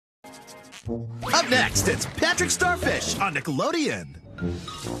Up next, it's Patrick Starfish on Nickelodeon.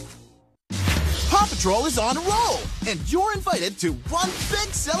 Paw Patrol is on a roll, and you're invited to one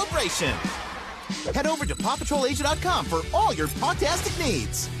big celebration. Head over to PawPatrolAsia.com for all your pawtastic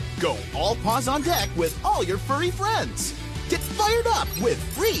needs. Go all paws on deck with all your furry friends. Get fired up with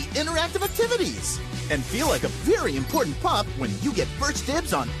free interactive activities. And feel like a very important pup when you get first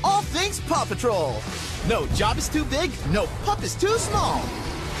dibs on all things Paw Patrol. No job is too big, no pup is too small.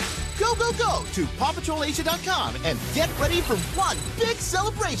 Go, go, go to PawPatrolAsia.com and get ready for one big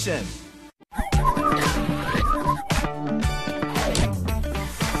celebration.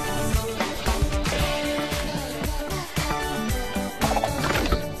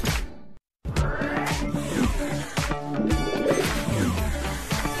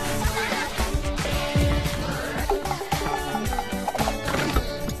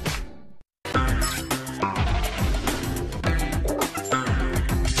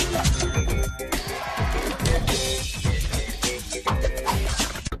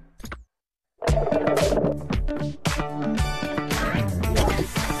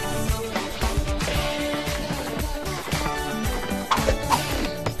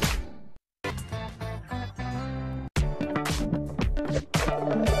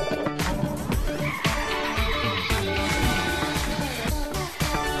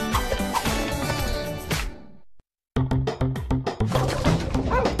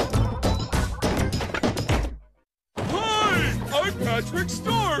 Patrick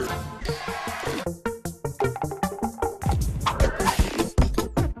Star!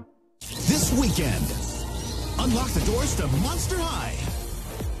 This weekend, unlock the doors to Monster High,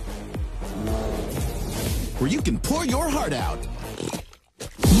 where you can pour your heart out,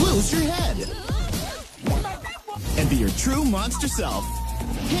 lose your head, and be your true monster self.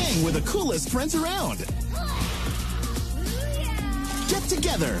 Hang with the coolest friends around. Get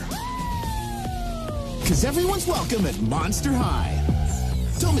together, because everyone's welcome at Monster High.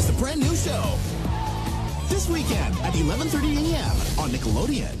 Don't miss the brand new show this weekend at 11:30 a.m. on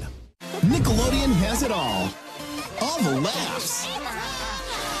Nickelodeon. Nickelodeon has it all. All the laughs.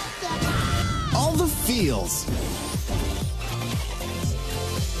 All the feels.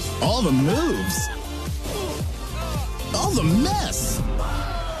 All the moves. All the mess.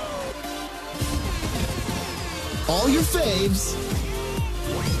 All your faves.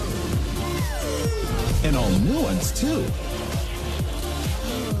 And all new ones, too.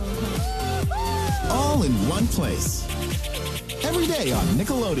 All in one place. Every day on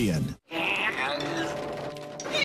Nickelodeon.